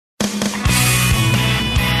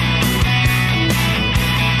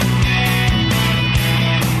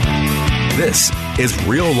This is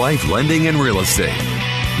Real Life Lending and Real Estate,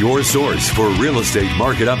 your source for real estate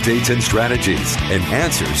market updates and strategies and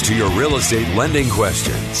answers to your real estate lending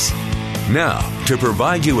questions. Now, to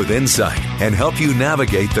provide you with insight and help you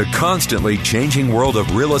navigate the constantly changing world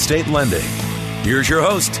of real estate lending, here's your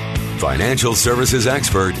host, financial services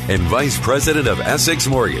expert and Vice President of Essex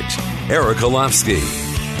Mortgage, Eric Olofsky.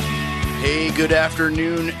 Hey, good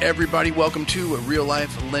afternoon, everybody. Welcome to Real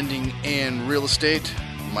Life Lending and Real Estate.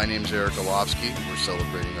 My name is Eric Olofsky. We're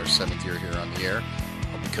celebrating our 7th year here on the air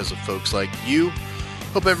because of folks like you.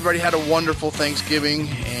 Hope everybody had a wonderful Thanksgiving,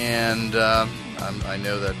 and I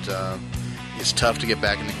know that it's tough to get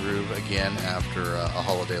back in the groove again after a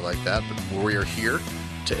holiday like that, but we are here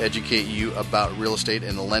to educate you about real estate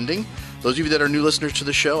and lending. Those of you that are new listeners to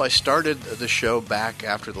the show, I started the show back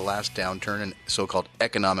after the last downturn and so-called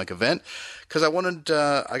economic event because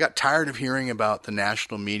I got tired of hearing about the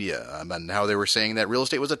national media and how they were saying that real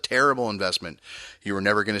estate was a terrible investment. You were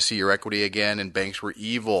never going to see your equity again and banks were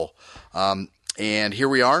evil. And here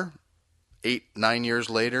we are 8-9 years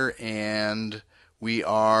later, and we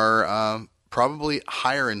are probably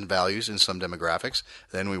higher in values in some demographics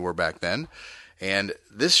than we were back then. And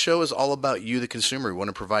this show is all about you, the consumer. We want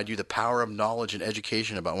to provide you the power of knowledge and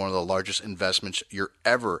education about one of the largest investments you're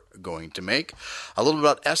ever going to make. A little bit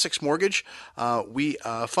about Essex Mortgage. We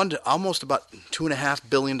fund almost about $2.5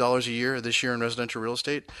 billion a year this year in residential real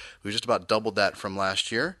estate. We just about doubled that from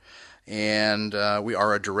last year. And we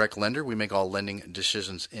are a direct lender. We make all lending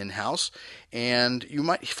decisions in-house. And you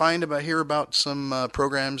might hear about some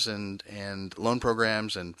programs and loan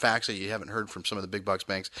programs and facts that you haven't heard from some of the big box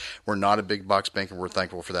banks. We're not a big box bank, and we're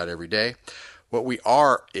thankful for that every day. What we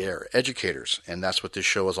are educators, and that's what this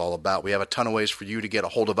show is all about. We have a ton of ways for you to get a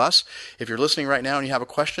hold of us. If you're listening right now and you have a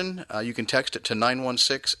question, you can text it to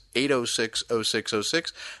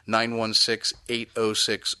 916-806-0606,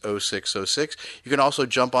 916-806-0606. You can also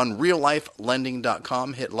jump on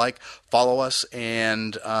reallifelending.com, hit like, follow us,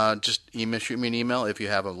 and just shoot me an email if you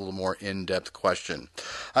have a little more in-depth question.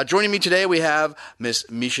 Joining me today, we have Miss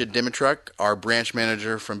Mesha Dimitruk, our branch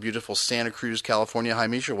manager from beautiful Santa Cruz, California. Hi,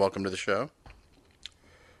 Mesha. Welcome to the show.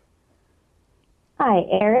 Hi,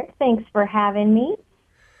 Eric. Thanks for having me.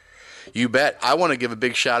 You bet. I want to give a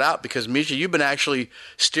big shout out because Mesha, you've been actually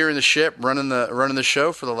steering the ship, running the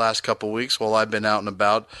show for the last couple of weeks while I've been out and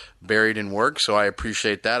about, buried in work. So I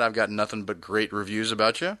appreciate that. I've got nothing but great reviews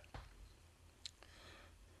about you.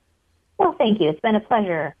 Well, thank you. It's been a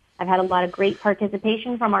pleasure. I've had a lot of great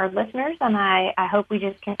participation from our listeners, and I hope we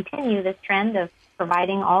just continue this trend of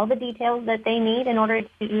providing all the details that they need in order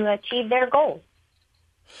to achieve their goals.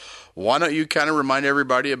 Why don't you kind of remind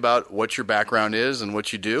everybody about what your background is and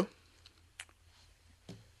what you do?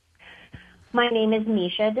 My name is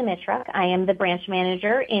Mesha Dimitruk. I am the branch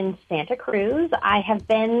manager in Santa Cruz. I have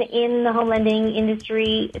been in the home lending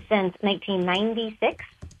industry since 1996.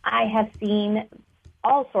 I have seen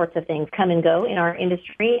all sorts of things come and go in our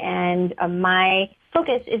industry, and my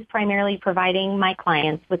focus is primarily providing my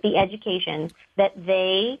clients with the education that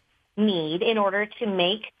they need in order to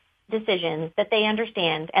make decisions that they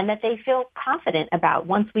understand and that they feel confident about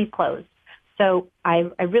once we've closed. So I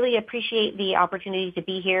really appreciate the opportunity to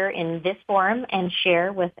be here in this forum and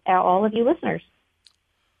share with all of you listeners.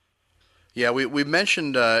 Yeah, we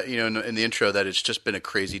mentioned in the intro that it's just been a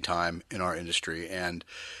crazy time in our industry, and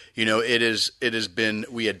it has been,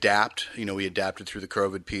 we adapt. We adapted through the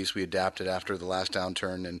COVID piece. We adapted after the last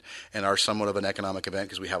downturn and are somewhat of an economic event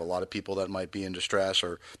because we have a lot of people that might be in distress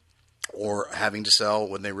or having to sell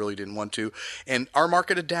when they really didn't want to. And our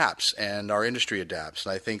market adapts and our industry adapts.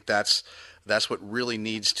 And I think that's what really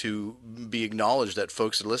needs to be acknowledged, that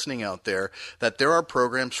folks are listening out there, that there are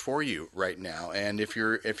programs for you right now. And if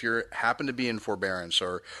you're happen to be in forbearance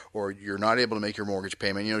or you're not able to make your mortgage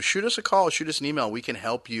payment, shoot us a call, shoot us an email. We can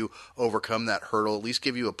help you overcome that hurdle, at least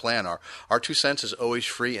give you a plan. Our 2 cents is always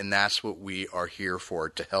free, and that's what we are here for,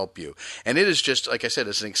 to help you. And it is just, like I said,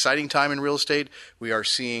 it's an exciting time in real estate. We are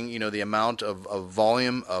seeing, the amount of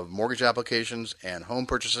volume of mortgage applications and home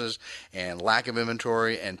purchases and lack of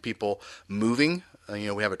inventory and people moving.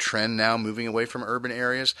 We have a trend now moving away from urban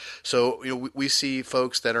areas. So, we see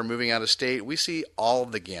folks that are moving out of state. We see all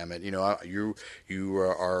of the gamut. You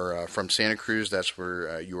are from Santa Cruz. That's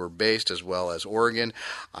where you are based, as well as Oregon.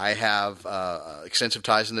 I have extensive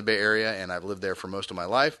ties in the Bay Area, and I've lived there for most of my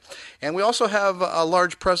life. And we also have a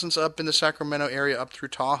large presence up in the Sacramento area up through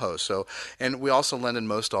Tahoe. So, and we also lend in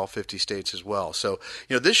most all 50 states as well. So,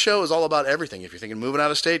 this show is all about everything. If you're thinking of moving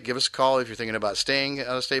out of state, give us a call. If you're thinking about staying out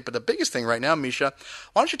of state. But the biggest thing right now, Mesha,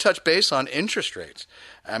 why don't you touch base on interest rates?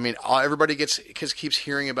 I mean, everybody keeps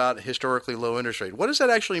hearing about historically low interest rate. What does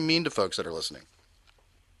that actually mean to folks that are listening?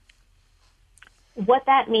 what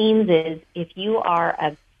that means is if you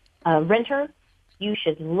are a renter, you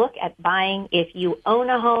should look at buying. If you own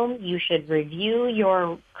a home, you should review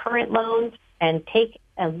your current loans and take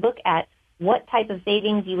a look at what type of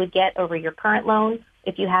savings you would get over your current loan.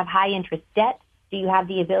 If you have high interest debt, do you have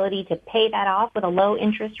the ability to pay that off with a low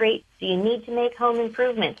interest rate? Do you need to make home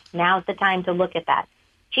improvements? Now's the time to look at that.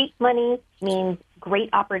 Cheap money means great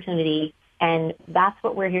opportunity, and that's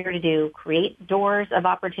what we're here to do, create doors of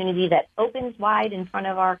opportunity that opens wide in front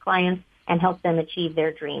of our clients and help them achieve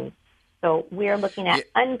their dreams. So we're looking at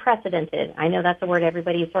unprecedented, I know that's a word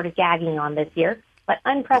everybody is sort of gagging on this year, but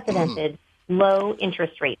unprecedented low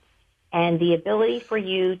interest rates. And the ability for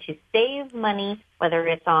you to save money, whether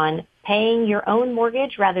it's on paying your own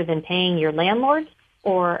mortgage rather than paying your landlord's,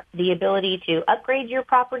 or the ability to upgrade your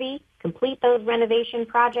property, complete those renovation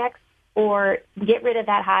projects, or get rid of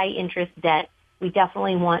that high interest debt. We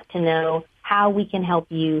definitely want to know how we can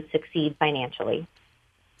help you succeed financially.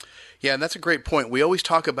 Yeah, and that's a great point. We always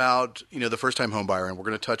talk about, the first-time home buyer, and we're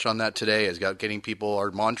going to touch on that today as getting people, our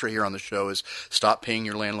mantra here on the show is stop paying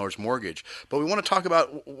your landlord's mortgage. But we want to talk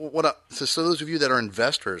about so those of you that are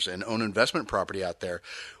investors and own investment property out there,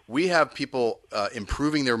 we have people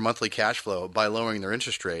improving their monthly cash flow by lowering their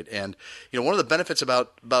interest rate. And, one of the benefits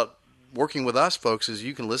about working with us, folks, is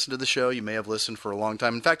you can listen to the show. You may have listened for a long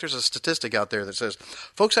time. In fact, there's a statistic out there that says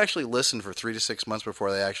folks actually listen for 3 to 6 months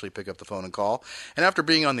before they actually pick up the phone and call. And after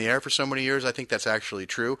being on the air for so many years, I think that's actually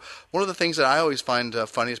true. One of the things that I always find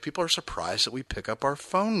funny is people are surprised that we pick up our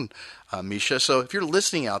phone, Mesha. So if you're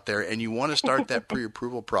listening out there and you want to start that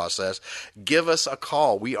pre-approval process, give us a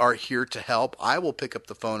call. We are here to help. I will pick up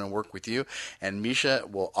the phone and work with you, and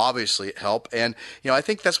Mesha will obviously help. And, I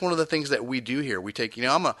think that's one of the things that we do here. We take,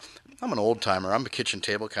 I'm an old timer. I'm a kitchen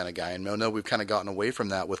table kind of guy, and I know we've kind of gotten away from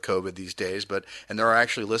that with COVID these days. And there are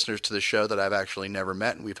actually listeners to the show that I've actually never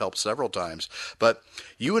met, and we've helped several times. But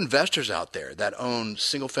you investors out there that own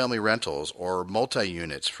single-family rentals or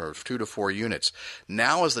multi-units for 2 to 4 units,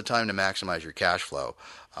 now is the time to maximize your cash flow.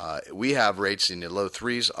 We have rates in the low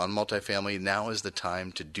 3s on multifamily. Now is the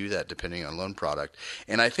time to do that, depending on loan product.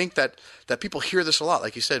 And I think that people hear this a lot.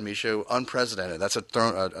 Like you said, Mesha, unprecedented. That's a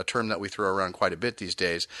term that we throw around quite a bit these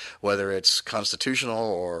days, whether it's constitutional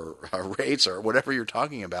or rates or whatever you're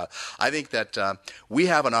talking about. I think that we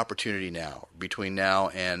have an opportunity now, between now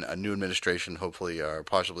and a new administration hopefully or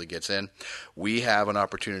possibly gets in. We have an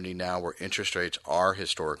opportunity now where interest rates are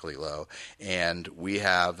historically low, and we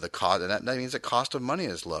have the cost, and that means the cost of money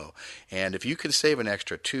is low. And if you can save an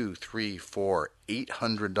extra $200, $300, $400,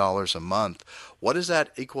 $800 a month, what does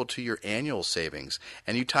that equal to your annual savings?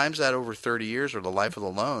 And you times that over 30 years or the life of the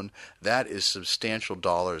loan, that is substantial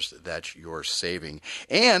dollars that you're saving.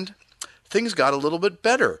 And things got a little bit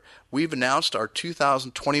better. We've announced our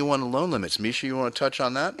 2021 loan limits. Mesha, you want to touch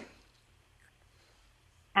on that?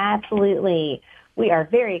 Absolutely. We are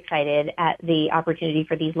very excited at the opportunity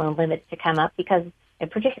for these loan limits to come up because,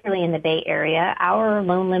 particularly in the Bay Area, our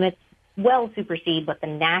loan limits well supersede what the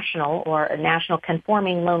national or national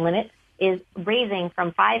conforming loan limit is, raising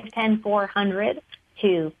from $510,400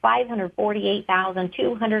 to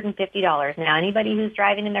 $548,250. Now, anybody who's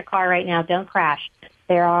driving in their car right now, don't crash.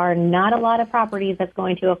 There are not a lot of properties that's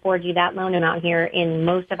going to afford you that loan amount here in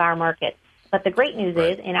most of our markets. But the great news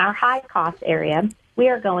is, in our high cost area, we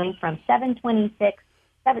are going from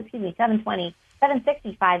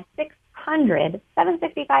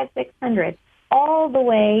 765,600, all the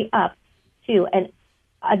way up to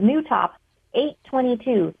a new top,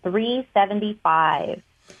 822,375.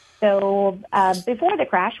 So before the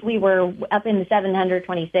crash, we were up in the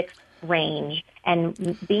 726 range, and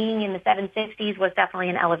being in the 760s was definitely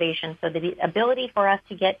an elevation. So the ability for us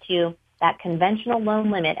to get to that conventional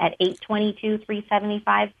loan limit at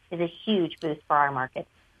 822,375 is a huge boost for our market.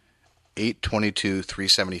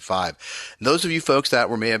 822,375. Those of you folks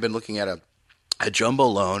that may have been looking at a jumbo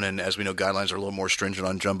loan, and as we know, guidelines are a little more stringent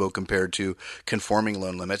on jumbo compared to conforming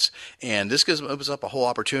loan limits. And this opens up a whole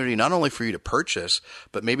opportunity not only for you to purchase,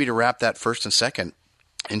 but maybe to wrap that first and second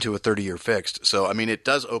into a 30-year fixed. So, it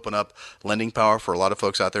does open up lending power for a lot of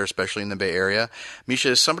folks out there, especially in the Bay Area.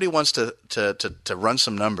 Mesha, if somebody wants to run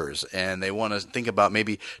some numbers and they want to think about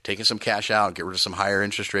maybe taking some cash out and get rid of some higher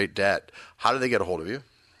interest rate debt, how do they get a hold of you?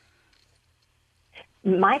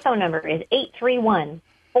 My phone number is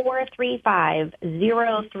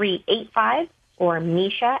 831-435-0385 or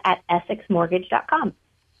Mesha at EssexMortgage.com.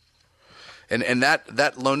 And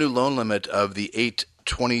that new loan limit of the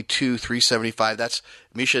 822,375, that's,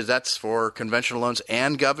 Mesha, that's for conventional loans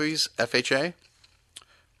and govies, FHA?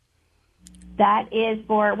 That is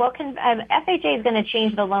for, FHA is going to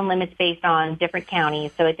change the loan limits based on different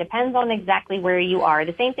counties, so it depends on exactly where you are.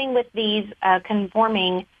 The same thing with these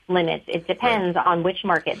conforming limits. It depends on which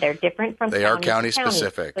market. They're different from They are county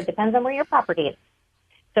specific. So it depends on where your property is.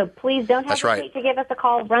 So please don't hesitate to give us a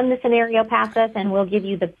call, run the scenario past us, and we'll give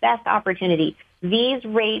you the best opportunity. These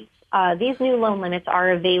rates, these new loan limits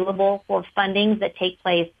are available for fundings that take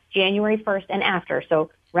place January 1st and after.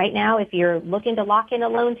 So right now, if you're looking to lock in a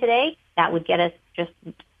loan today, that would get us just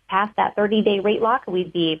past that 30-day rate lock.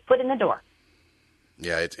 We'd be foot in the door.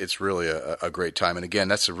 Yeah, it's really a great time. And again,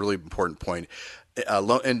 that's a really important point.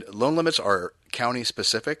 Loan limits are county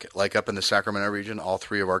specific. Like up in the Sacramento region, all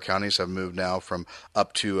three of our counties have moved now from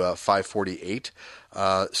up to 548.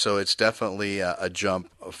 So it's definitely a jump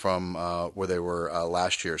from where they were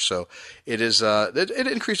last year. So it is it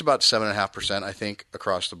increased about 7.5%, I think,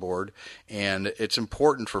 across the board. And it's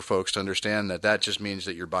important for folks to understand that just means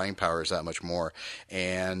that your buying power is that much more.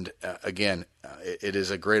 And again, it is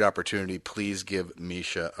a great opportunity. Please give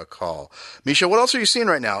Mesha a call. Mesha, what else are you seeing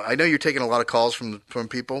right now? I know you're taking a lot of calls from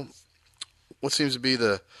people. What seems to be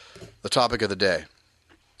the topic of the day?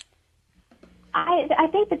 I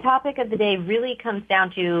think the topic of the day really comes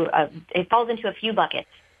down to, it falls into a few buckets.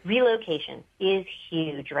 Relocation is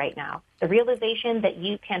huge right now. The realization that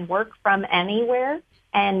you can work from anywhere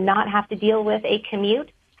and not have to deal with a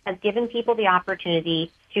commute has given people the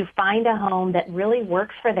opportunity to find a home that really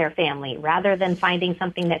works for their family rather than finding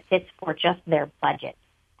something that fits for just their budget.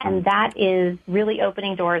 And that is really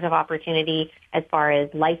opening doors of opportunity as far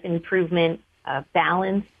as life improvement,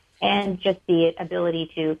 balance, and just the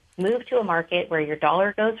ability to move to a market where your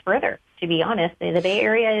dollar goes further. To be honest, the Bay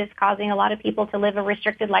Area is causing a lot of people to live a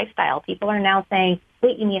restricted lifestyle. People are now saying,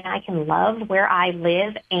 wait, you mean I can love where I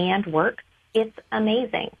live and work? It's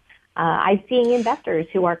amazing. I'm seeing investors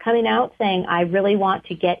who are coming out saying, I really want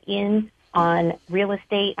to get in on real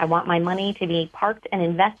estate. I want my money to be parked and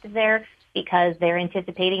invested there because they're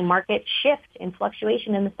anticipating market shift and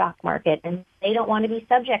fluctuation in the stock market, and they don't want to be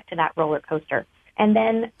subject to that roller coaster. And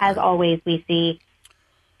then, as always, we see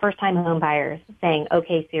first-time home buyers saying,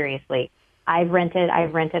 okay, seriously, I've rented. I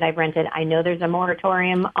know there's a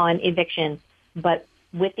moratorium on eviction, but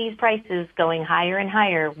with these prices going higher and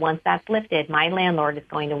higher, once that's lifted, my landlord is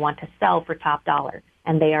going to want to sell for top dollar.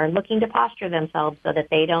 And they are looking to posture themselves so that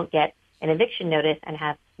they don't get an eviction notice and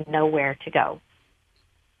have nowhere to go.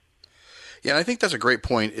 Yeah, and I think that's a great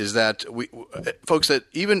point, is that folks, that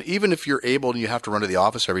even if you're able and you have to run to the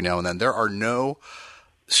office every now and then, there are no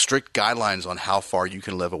strict guidelines on how far you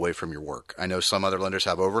can live away from your work. I know some other lenders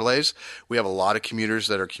have overlays. We have a lot of commuters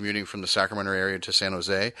that are commuting from the Sacramento area to San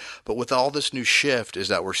Jose. But with all this new shift is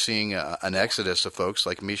that we're seeing an exodus of folks,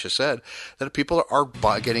 like Mesha said, that people are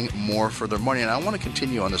getting more for their money. And I want to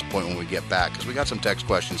continue on this point when we get back, because we got some text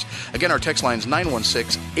questions. Again, our text line is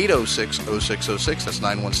 916-806-0606. That's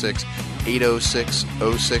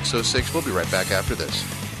 916-806-0606. We'll be right back after this.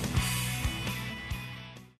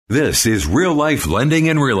 This is Real Life Lending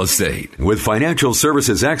and Real Estate with financial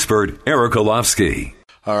services expert Eric Olofsky.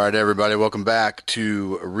 All right, everybody, welcome back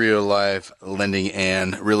to Real Life Lending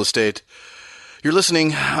and Real Estate. You're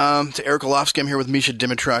listening to Eric Olofsky. I'm here with Mesha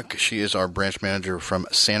Dimitruk. She is our branch manager from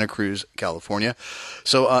Santa Cruz, California.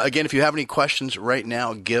 So, again, if you have any questions right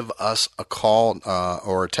now, give us a call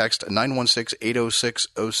or a text,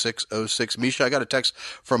 916-806-0606. Mesha, I got a text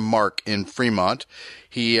from Mark in Fremont.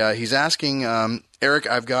 He's asking, Eric,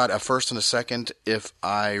 I've got a first and a second. If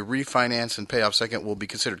I refinance and pay off second, will be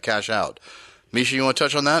considered cash out. Mesha, you want to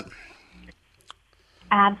touch on that?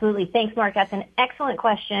 Absolutely. Thanks, Mark. That's an excellent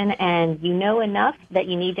question, and you know enough that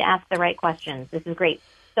you need to ask the right questions. This is great.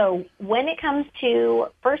 So when it comes to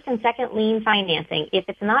first and second lien financing, if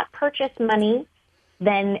it's not purchase money,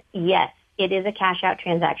 then yes, it is a cash-out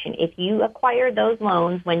transaction. If you acquire those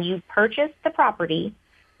loans when you purchased the property,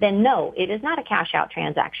 then no, it is not a cash-out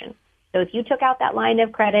transaction. So if you took out that line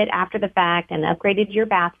of credit after the fact and upgraded your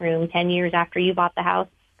bathroom 10 years after you bought the house,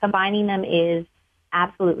 combining them is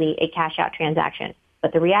absolutely a cash-out transaction.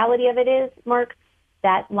 But the reality of it is, Mark,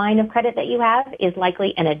 that line of credit that you have is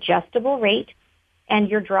likely an adjustable rate, and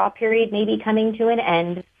your draw period may be coming to an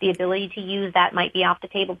end. The ability to use that might be off the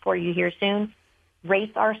table for you here soon.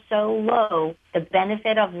 Rates are so low, the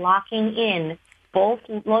benefit of locking in both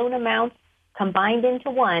loan amounts combined into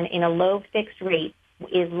one in a low fixed rate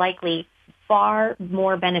is likely far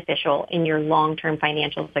more beneficial in your long-term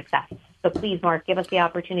financial success. So please, Mark, give us the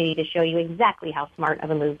opportunity to show you exactly how smart of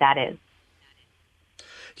a move that is.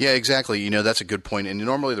 Yeah, exactly. That's a good point. And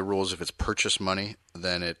normally the rule is if it's purchase money,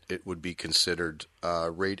 then it would be considered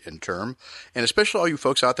rate and term. And especially all you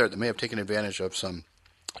folks out there that may have taken advantage of some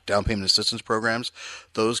down payment assistance programs,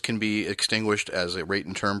 those can be extinguished as a rate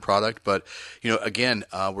and term product. But, again,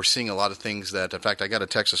 we're seeing a lot of things that, in fact, I got a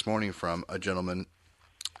text this morning from a gentleman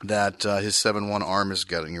that his 7-1 arm is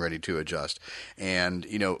getting ready to adjust. And,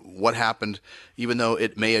 what happened, even though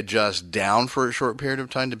it may adjust down for a short period of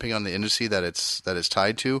time, depending on the indice that it's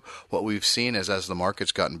tied to, what we've seen is as the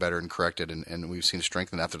market's gotten better and corrected and we've seen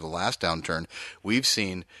strengthen after the last downturn, we've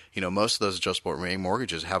seen, most of those adjustable rate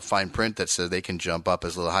mortgages have fine print that says they can jump up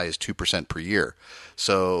as high as 2% per year.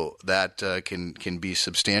 So that can be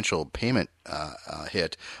substantial payment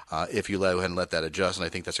hit if you go ahead and let that adjust. And I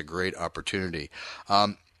think that's a great opportunity.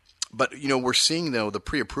 But, we're seeing, though, the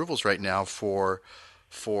pre-approvals right now for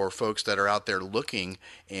folks that are out there looking,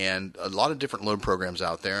 and a lot of different loan programs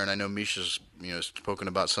out there. And I know Mesha's, spoken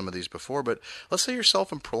about some of these before, but let's say you're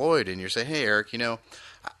self-employed and you say, hey, Eric,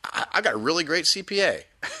 I got a really great CPA.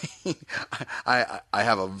 I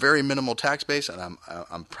have a very minimal tax base, and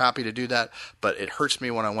I'm happy to do that, but it hurts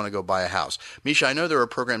me when I want to go buy a house. Mesha, I know there are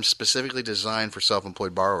programs specifically designed for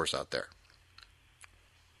self-employed borrowers out there.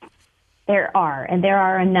 There are, and there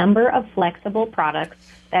are a number of flexible products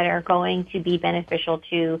that are going to be beneficial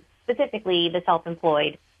to specifically the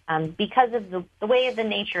self-employed. Because of the way of the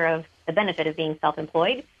nature of the benefit of being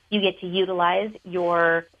self-employed, you get to utilize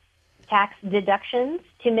your tax deductions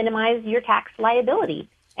to minimize your tax liability.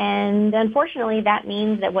 And unfortunately, that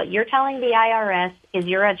means that what you're telling the IRS is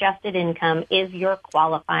your adjusted income is your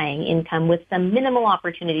qualifying income with some minimal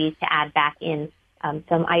opportunities to add back in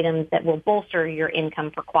some items that will bolster your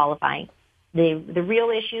income for qualifying. The real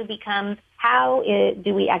issue becomes how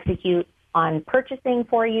do we execute on purchasing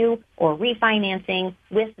for you or refinancing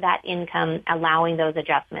with that income, allowing those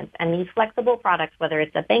adjustments. And these flexible products, whether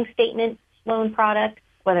it's a bank statement loan product,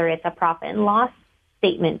 whether it's a profit and loss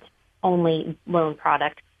statement only loan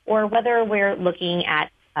product, or whether we're looking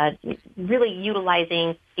at really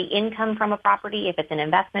utilizing the income from a property, if it's an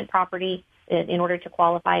investment property, in order to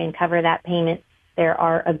qualify and cover that payment. There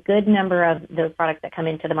are a good number of those products that come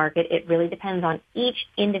into the market. It really depends on each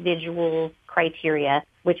individual's criteria,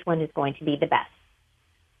 which one is going to be the best.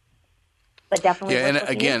 But definitely, and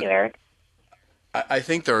again, Eric. I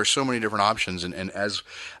think there are so many different options, and as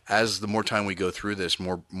the more time we go through this,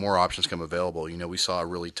 more options come available. We saw a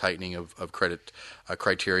really tightening of credit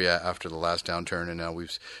criteria after the last downturn, and now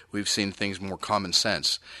we've seen things more common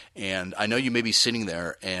sense. And I know you may be sitting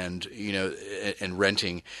there and and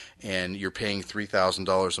renting, and you're paying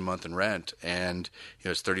 $3,000 a month in rent, and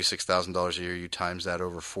it's $36,000 a year. You times that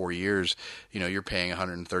over 4 years, you're paying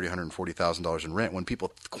 $140,000 in rent. When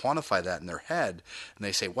people quantify that in their head, and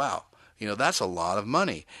they say, "Wow." That's a lot of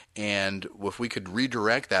money. And if we could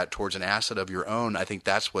redirect that towards an asset of your own, I think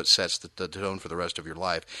that's what sets the tone for the rest of your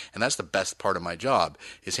life. And that's the best part of my job,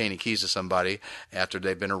 is handing keys to somebody after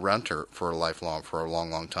they've been a renter for a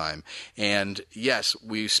long, long time. And yes,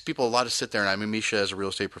 people a lot to sit there, and I mean, Mesha, as a real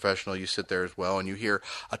estate professional, you sit there as well, and you hear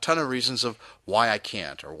a ton of reasons of why I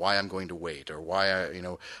can't, or why I'm going to wait, or why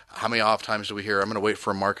how many off times do we hear I'm going to wait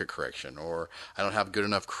for a market correction, or I don't have good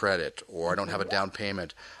enough credit, or I don't have a down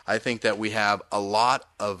payment. I think that we have a lot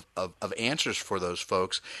of answers for those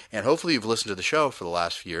folks, and hopefully you've listened to the show for the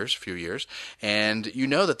last few years, and you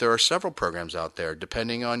know that there are several programs out there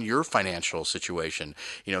depending on your financial situation.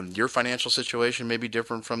 Your financial situation may be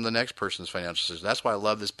different from the next person's financial situation. That's why I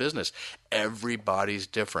love this business. Everybody's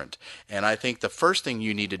different, and I think the first thing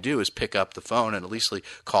you need to do is pick up the phone and at least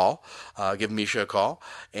call, give Mesha a call,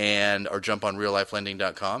 or jump on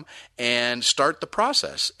reallifelending.com and start the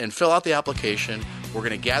process and fill out the application. We're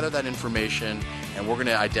going to gather that information, and we're going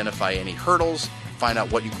to identify any hurdles, find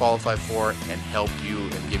out what you qualify for, and help you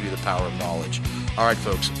and give you the power of knowledge. All right,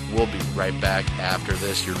 folks, we'll be right back after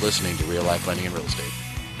this. You're listening to Real Life Lending and Real Estate.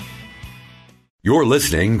 You're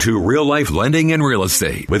listening to Real Life Lending and Real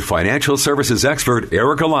Estate with financial services expert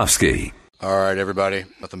Eric Olofsky. All right, everybody.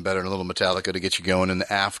 Nothing better than a little Metallica to get you going in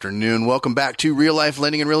the afternoon. Welcome back to Real Life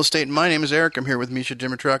Lending and Real Estate. My name is Eric. I'm here with Mesha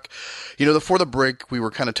Dimitruk. Before the break, we were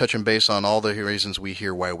kind of touching base on all the reasons we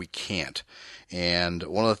hear why we can't. And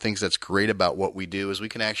one of the things that's great about what we do is we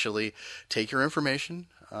can actually take your information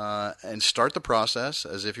and start the process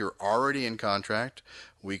as if you're already in contract.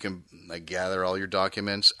 We can gather all your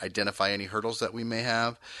documents, identify any hurdles that we may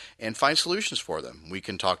have, and find solutions for them. We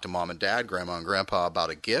can talk to mom and dad, grandma and grandpa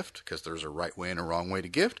about a gift, because there's a right way and a wrong way to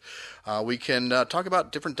gift. We can talk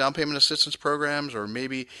about different down payment assistance programs, or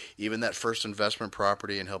maybe even that first investment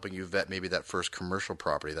property and helping you vet maybe that first commercial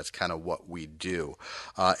property. That's kind of what we do.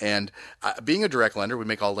 And being a direct lender, we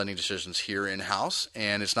make all lending decisions here in-house,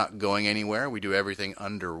 and it's not going anywhere. We do everything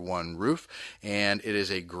under one roof, and it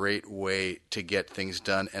is a great way to get things done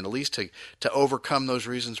done, and at least to overcome those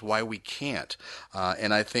reasons why we can't.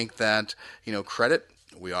 And I think that, credit,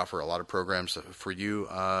 we offer a lot of programs for you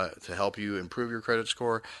to help you improve your credit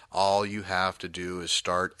score. All you have to do is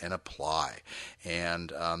start and apply.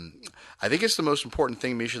 And I think it's the most important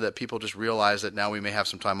thing, Mesha, that people just realize that now we may have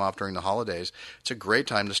some time off during the holidays. It's a great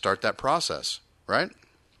time to start that process, right?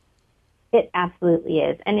 It absolutely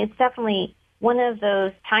is. And it's definitely one of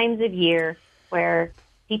those times of year where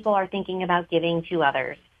people are thinking about giving to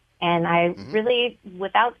others. And I really,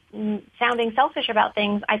 without sounding selfish about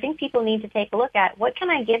things, I think people need to take a look at what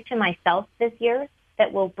can I give to myself this year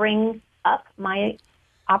that will bring up my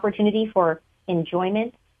opportunity for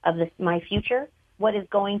enjoyment of my future, what is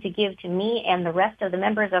going to give to me and the rest of the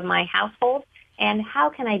members of my household, and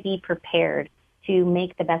how can I be prepared to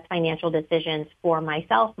make the best financial decisions for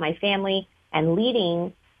myself, my family, and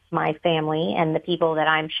leading my family and the people that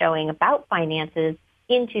I'm showing about finances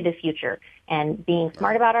into the future. And being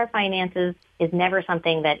smart about our finances is never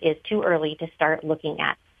something that is too early to start looking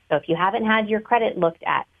at. So if you haven't had your credit looked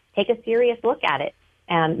at, take a serious look at it.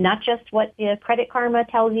 Not just what the Credit Karma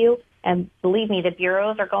tells you. And believe me, the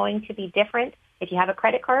bureaus are going to be different. If you have a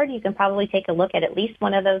credit card, you can probably take a look at least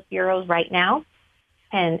one of those bureaus right now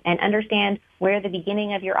and understand where the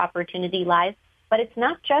beginning of your opportunity lies. But it's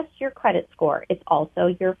not just your credit score. It's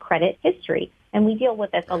also your credit history. And we deal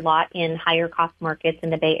with this a lot in higher cost markets in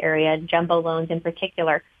the Bay Area, jumbo loans in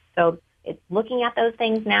particular. So looking at those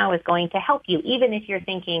things now is going to help you, even if you're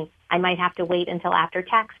thinking, I might have to wait until after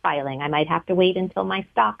tax filing. I might have to wait until my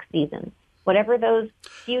stock season. Whatever those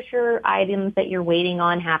future items that you're waiting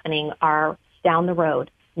on happening are down the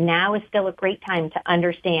road. Now is still a great time to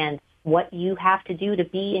understand what you have to do to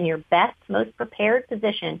be in your best, most prepared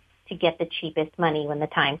position to get the cheapest money when the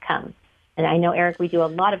time comes. And I know, Eric, we do a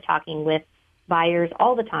lot of talking with buyers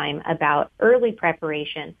all the time about early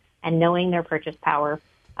preparation and knowing their purchase power.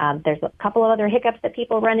 There's a couple of other hiccups that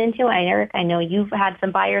people run into. Eric, I know you've had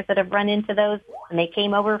some buyers that have run into those, and they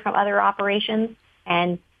came over from other operations,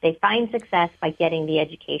 and they find success by getting the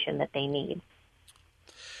education that they need.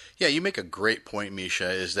 Yeah, you make a great point, Mesha,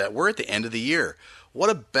 is that we're at the end of the year. What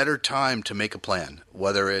a better time to make a plan,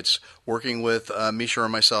 whether it's working with Mesha or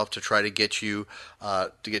myself to try to get you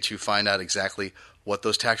find out exactly what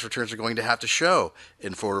those tax returns are going to have to show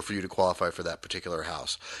in order for you to qualify for that particular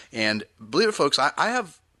house. And believe it, folks, I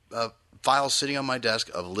have files sitting on my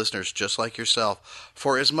desk of listeners just like yourself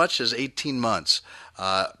for as much as 18 months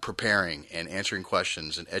preparing and answering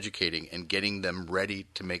questions and educating and getting them ready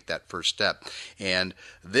to make that first step. And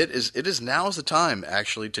it is now is the time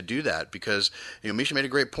actually to do that, because Mesha made a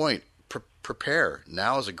great point. Prepare.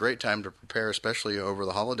 Now is a great time to prepare, especially over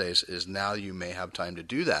the holidays, is now you may have time to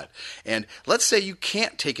do that. And let's say you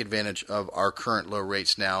can't take advantage of our current low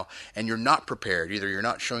rates now and you're not prepared. Either you're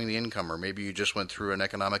not showing the income, or maybe you just went through an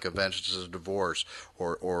economic event such as a divorce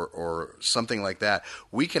or something like that.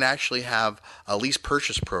 We can actually have a lease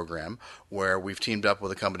purchase program where we've teamed up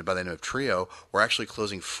with a company by the name of Trio. We're actually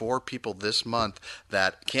closing 4 people this month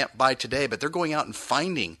that can't buy today, but they're going out and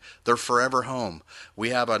finding their forever home. We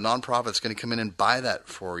have a nonprofit that's going to come in and buy that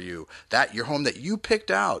for you. That your home that you picked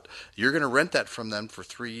out, you're going to rent that from them for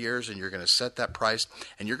 3 years, and you're going to set that price,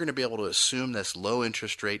 and you're going to be able to assume this low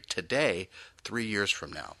interest rate today, 3 years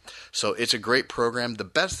from now. So it's a great program. The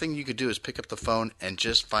best thing you could do is pick up the phone and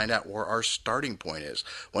just find out where our starting point is.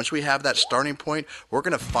 Once we have that starting point, we're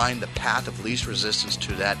going to find the path of least resistance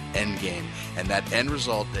to that end game and that end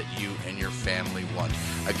result that you and your family want.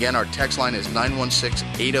 Again, our text line is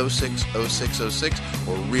 916-806-0606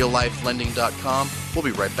 or reallifelending.com. We'll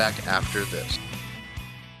be right back after this.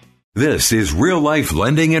 This is Real Life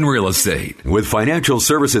Lending and Real Estate with financial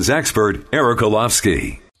services expert Eric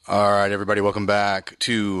Olofsky. All right, everybody, welcome back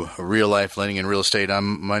to Real Life Lending and Real Estate.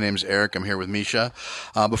 My name's Eric. I'm here with Mesha.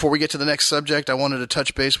 Before we get to the next subject, I wanted to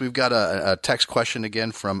touch base. We've got a text question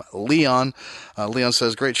again from Leon. Leon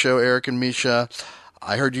says, great show, Eric and Mesha.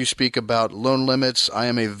 I heard you speak about loan limits. I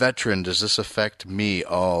am a veteran. Does this affect me?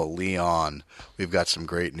 Oh, Leon, we've got some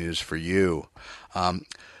great news for you.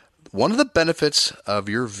 One of the benefits of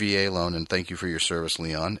your VA loan, and thank you for your service,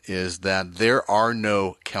 Leon, is that there are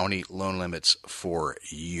no county loan limits for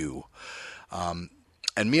you. And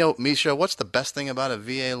Mesha, what's the best thing about a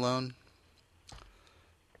VA loan?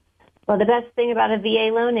 Well, the best thing about a VA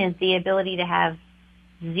loan is the ability to have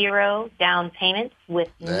 0 down payment with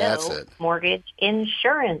no mortgage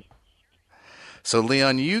insurance. So,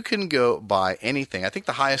 Leon, you can go buy anything. I think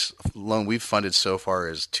the highest loan we've funded so far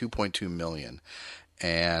is $2.2 million.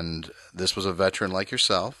 And this was a veteran like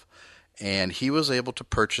yourself, and he was able to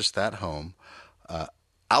purchase that home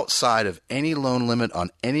outside of any loan limit on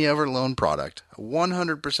any other loan product,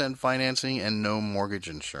 100% financing, and no mortgage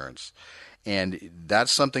insurance. And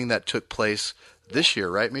that's something that took place this year,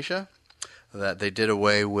 right, Mesha? That they did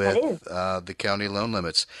away with the county loan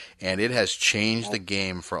limits. And it has changed the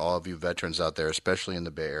game for all of you veterans out there, especially in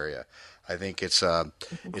the Bay Area. I think it's a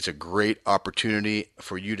great opportunity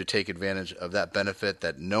for you to take advantage of that benefit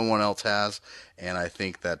that no one else has. And I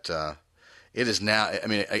think that it is now. I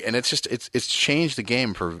mean, and it's changed the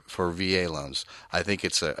game for VA loans. I think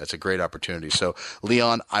it's a great opportunity. So,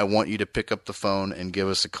 Leon, I want you to pick up the phone and give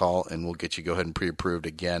us a call, and we'll get you go ahead and pre-approved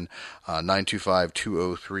again.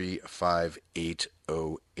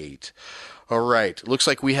 925-203-5808. All right. Looks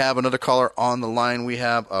like we have another caller on the line. We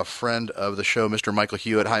have a friend of the show, Mr. Michael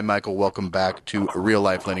Hewitt. Hi, Michael. Welcome back to Real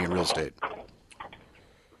Life Lending and Real Estate.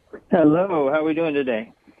 Hello. How are we doing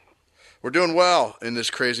today? We're doing well in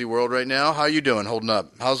this crazy world right now. How you doing? Holding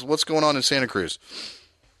up? What's going on in Santa Cruz?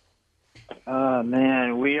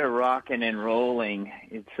 Man, we are rocking and rolling.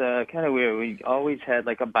 It's kind of weird. We always had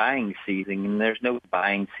like a buying season, and there's no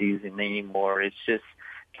buying season anymore. It's just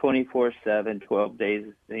 24/7, 12 days,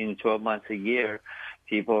 12 months a year.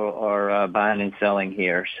 People are buying and selling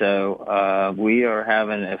here. So we are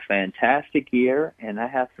having a fantastic year, and I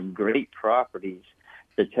have some great properties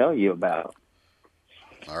to tell you about.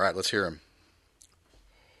 All right, let's hear them.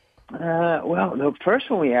 Well, the first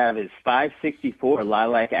one we have is 564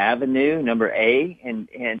 Lilac Avenue, number A, and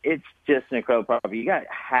it's just an incredible property. You got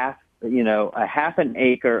half an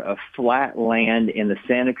acre of flat land in the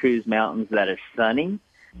Santa Cruz Mountains that is sunny,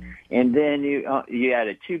 and then you had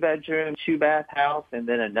a 2-bedroom, 2-bath house, and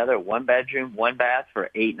then another 1-bedroom, 1-bath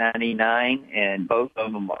for $899, and both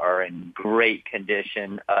of them are in great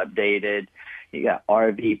condition, updated. You got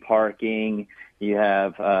RV parking. You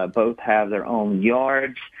have both have their own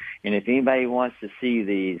yards, and if anybody wants to see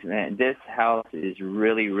these, man, this house is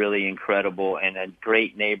really, really incredible and a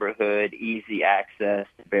great neighborhood, easy access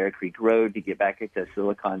to Bear Creek Road to get back into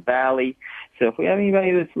Silicon Valley. So if we have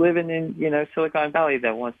anybody that's living in Silicon Valley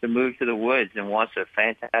that wants to move to the woods and wants a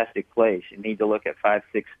fantastic place, you need to look at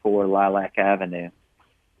 564 Lilac Avenue.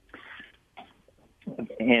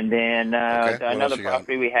 And then another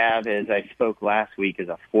property we have is, I spoke last week, is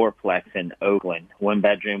a 4-plex in Oakland,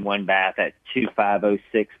 1-bedroom, 1-bath at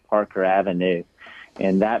 2506 Parker Avenue.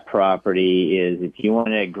 And that property is, if you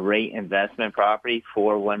want a great investment property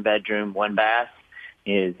for 1-bedroom, 1-bath,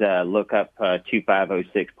 is look up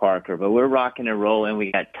 2506 Parker. But we're rocking and rolling.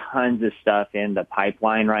 We got tons of stuff in the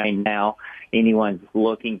pipeline right now. Anyone's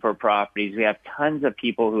looking for properties. We have tons of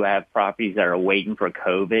people who have properties that are waiting for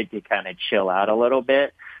COVID to kind of chill out a little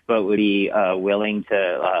bit, but would be willing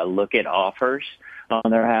to look at offers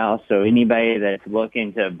on their house. So anybody that's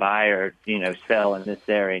looking to buy or, sell in this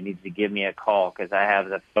area needs to give me a call, because I have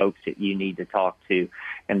the folks that you need to talk to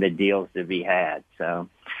and the deals to be had. So,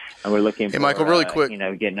 and we're looking for, Michael, really quick,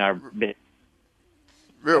 getting our bit.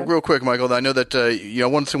 Real quick, Michael. I know that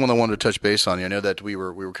one thing I wanted to touch base on. I know that we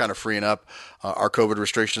were kind of freeing up our COVID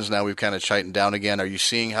restrictions. Now we've kind of tightened down again. Are you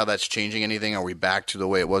seeing how that's changing anything? Are we back to the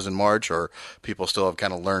way it was in March, or people still have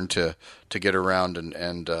kind of learned to get around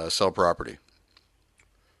and sell property?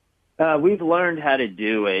 We've learned how to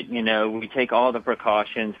do it. We take all the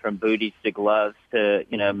precautions from booties to gloves to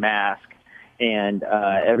mask. And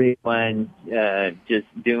everyone just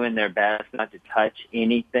doing their best not to touch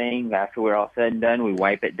anything. After we're all said and done, we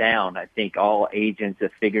wipe it down. I think all agents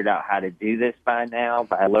have figured out how to do this by now,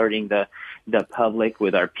 by alerting the public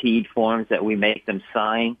with our PED forms that we make them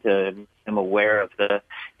sign to make them aware of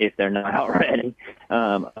if they're not already,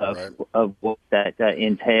 of what that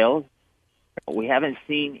entails. We haven't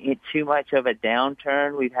seen too much of a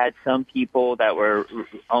downturn. We've had some people that were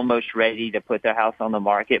almost ready to put their house on the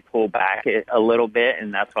market pull back a little bit,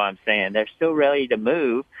 and that's what I'm saying. They're still ready to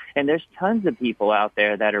move, and there's tons of people out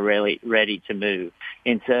there that are really ready to move.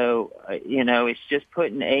 And so, it's just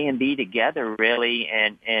putting A and B together, really,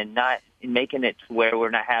 and not making it to where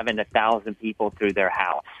we're not having 1,000 people through their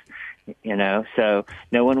house. So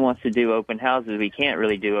no one wants to do open houses. We can't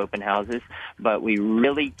really do open houses, but we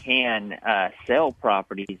really can sell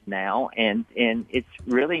properties now, and it's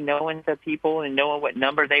really knowing the people and knowing what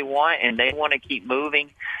number they want, and they want to keep moving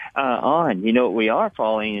on. What we are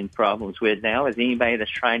falling in problems with now is anybody that's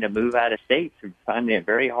trying to move out of state. We're finding it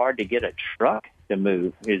very hard to get a truck to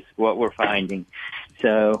move, is what we're finding.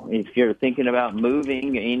 So if you're thinking about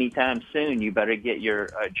moving anytime soon, you better get your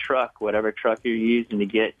truck, whatever truck you're using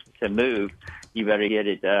to move, you better get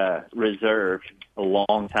it reserved a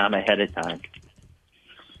long time ahead of time.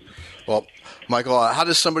 Well, Michael, how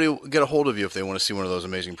does somebody get a hold of you if they want to see one of those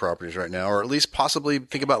amazing properties right now, or at least possibly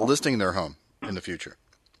think about listing their home in the future?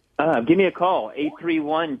 Give me a call,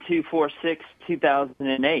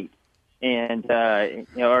 831-246-2008. And,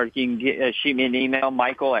 or you can shoot me an email,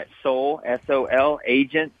 Michael at Soul, S-O-L,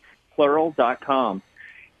 agents, plural.com.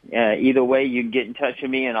 Either way, you can get in touch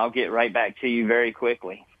with me, and I'll get right back to you very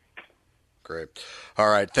quickly. Great. All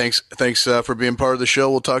right. Thanks for being part of the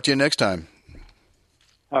show. We'll talk to you next time.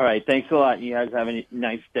 All right. Thanks a lot. You guys have a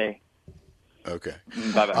nice day. Okay.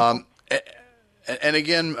 Bye-bye. And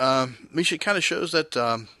again, Mesha, kind of shows that,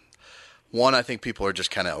 one, I think people are just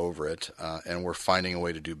kind of over it, and we're finding a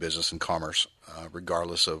way to do business and commerce,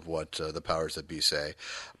 regardless of what the powers that be say.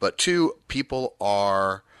 But two, people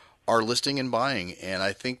are listing and buying, and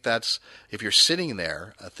I think that's, if you're sitting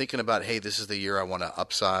there thinking about, hey, this is the year I want to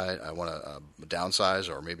upside, I want to downsize,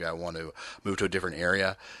 or maybe I want to move to a different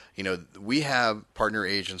area. We have partner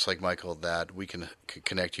agents like Michael that we can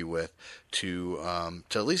connect you with to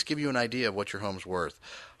at least give you an idea of what your home's worth.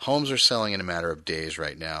 Homes are selling in a matter of days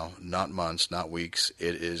right now, not months, not weeks.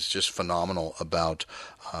 It is just phenomenal about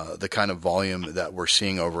the kind of volume that we're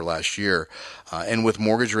seeing over last year. And with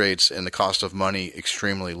mortgage rates and the cost of money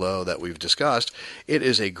extremely low that we've discussed, it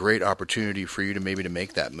is a great opportunity for you to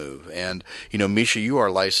make that move. And, Mesha, you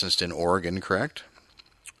are licensed in Oregon, correct?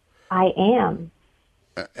 I am.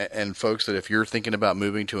 And folks, that if you're thinking about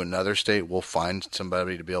moving to another state, we'll find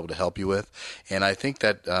somebody to be able to help you with. And I think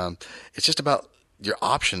that it's just about your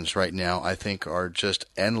options right now, I think, are just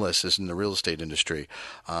endless as in the real estate industry.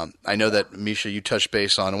 I know that, Mesha, you touched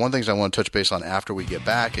base on, and one of the things I want to touch base on after we get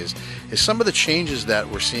back is some of the changes that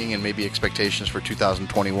we're seeing and maybe expectations for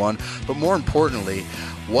 2021, but more importantly,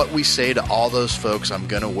 what we say to all those folks, I'm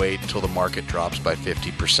going to wait until the market drops by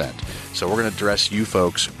 50%. So we're going to address you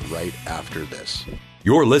folks right after this.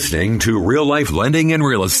 You're listening to Real Life Lending and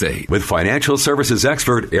Real Estate with financial services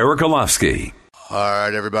expert Eric Olofsky. All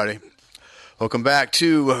right, everybody. Welcome back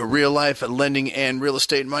to Real Life Lending and Real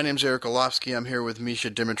Estate. My name's Eric Olofsky. I'm here with Mesha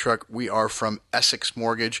Dimitruk. We are from Essex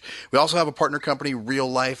Mortgage. We also have a partner company,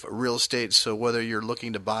 Real Life Real Estate. So whether you're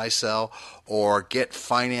looking to buy, sell, or get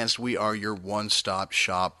financed, we are your one-stop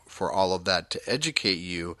shop for all of that to educate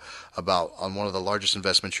you on one of the largest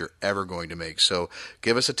investments you're ever going to make. So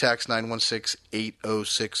give us a text,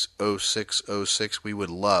 916-806-0606. We would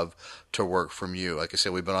love to work from you. Like I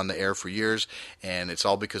said, we've been on the air for years, and it's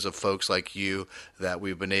all because of folks like you that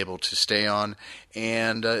we've been able to stay on.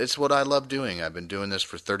 And it's what I love doing. I've been doing this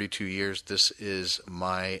for 32 years. This is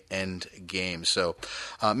my end game. So,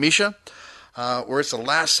 Mesha, where it's the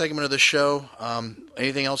last segment of the show,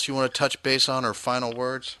 anything else you want to touch base on or final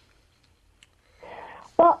words?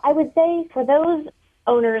 Well, I would say for those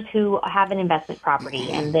owners who have an investment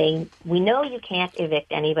property and we know you can't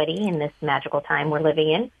evict anybody in this magical time we're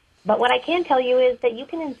living in, but what I can tell you is that you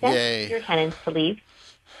can incent your tenants to leave.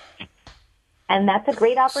 And that's a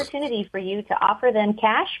great opportunity for you to offer them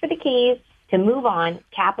cash for the keys to move on,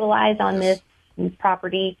 capitalize on this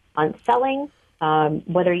property, on selling,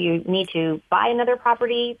 whether you need to buy another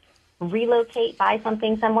property, relocate, buy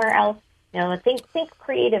something somewhere else. Think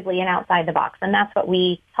creatively and outside the box, and that's what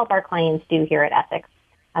we help our clients do here at Essex.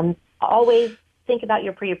 Always think about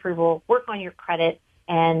your pre-approval, work on your credit,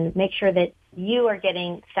 and make sure that you are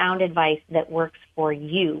getting sound advice that works for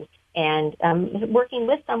you, and working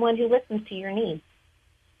with someone who listens to your needs.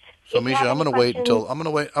 So, Mesha, I'm going to wait.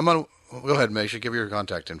 Go ahead, Mesha. Give your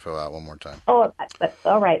contact info out one more time. Oh,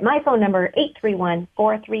 all right. My phone number,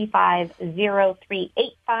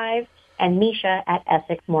 831-435-0385. and Mesha at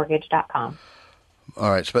EssexMortgage.com.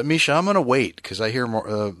 All right. But, Mesha, I'm going to wait because I hear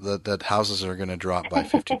more that houses are going to drop by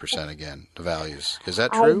 50% again, the values. Is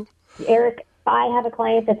that true? Eric, I have a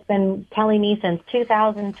client that's been telling me since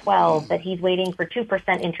 2012 that he's waiting for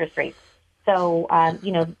 2% interest rates. So,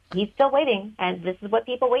 he's still waiting, and this is what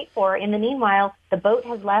people wait for. In the meanwhile, the boat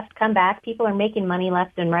has left, come back. People are making money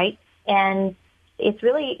left and right, and it's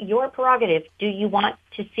really your prerogative. Do you want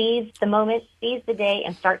to seize the moment, seize the day,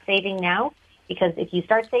 and start saving now? Because if you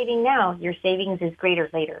start saving now, your savings is greater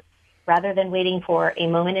later, rather than waiting for a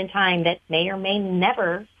moment in time that may or may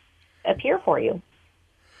never appear for you.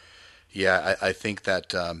 Yeah, I think that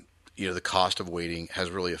the cost of waiting has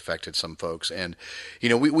really affected some folks, and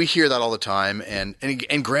we hear that all the time. And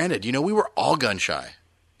granted, we were all gun shy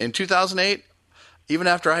in 2008. Even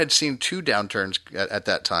after I had seen two downturns at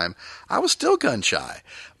that time, I was still gun shy.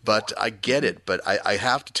 But I get it. But I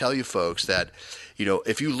have to tell you folks that,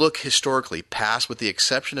 if you look historically past, with the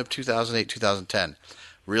exception of 2008, 2010,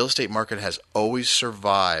 real estate market has always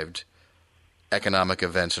survived economic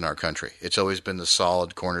events in our country. It's always been the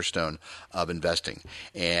solid cornerstone of investing.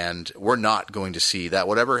 And we're not going to see that.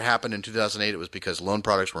 Whatever happened in 2008, it was because loan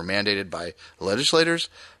products were mandated by legislators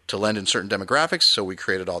to lend in certain demographics. So we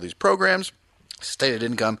created all these programs. stated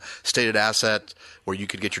income, stated asset, where you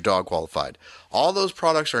could get your dog qualified. All those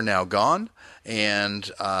products are now gone, and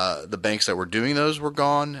the banks that were doing those were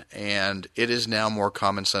gone, and it is now more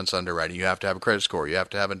common sense underwriting. You have to have a credit score. You have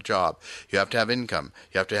to have a job. You have to have income.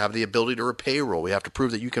 You have to have the ability to repay payroll. We have to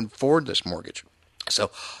prove that you can afford this mortgage.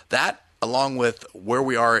 So that, along with where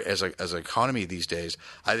we are as an economy these days,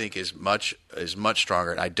 I think is much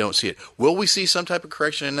stronger, and I don't see it. Will we see some type of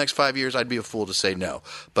correction in the next 5 years? I'd be a fool to say no,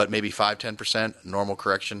 but maybe 5-10% normal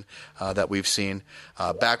correction that we've seen.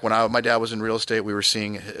 Back when my dad was in real estate, we were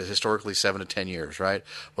seeing historically 7 to 10 years, right?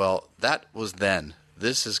 Well, that was then.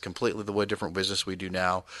 This is completely the way different business we do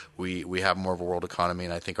now. We have more of a world economy,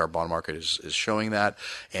 and I think our bond market is showing that.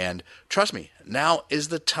 And trust me, now is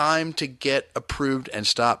the time to get approved and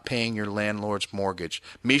stop paying your landlord's mortgage.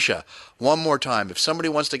 Mesha, one more time, if somebody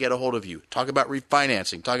wants to get a hold of you, talk about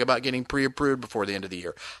refinancing, talk about getting pre-approved before the end of the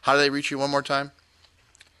year. How do they reach you one more time?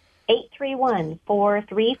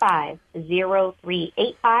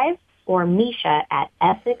 831-435-0385 or Mesha at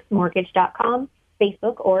EssexMortgage.com.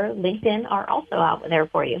 Facebook or LinkedIn are also out there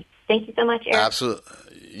for you. Thank you so much, Eric. Absolutely.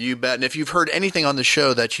 You bet. And if you've heard anything on the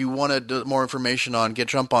show that you wanted more information on,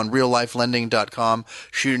 jump on reallifelending.com,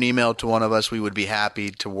 shoot an email to one of us. We would be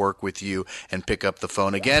happy to work with you and pick up the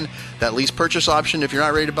phone. Again, that lease purchase option, if you're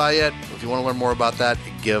not ready to buy yet, if you want to learn more about that,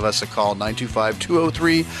 give us a call,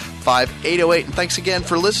 925-203-5808. And thanks again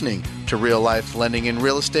for listening to Real Life Lending in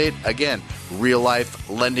Real Estate. Again,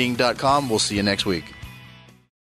 reallifelending.com. We'll see you next week.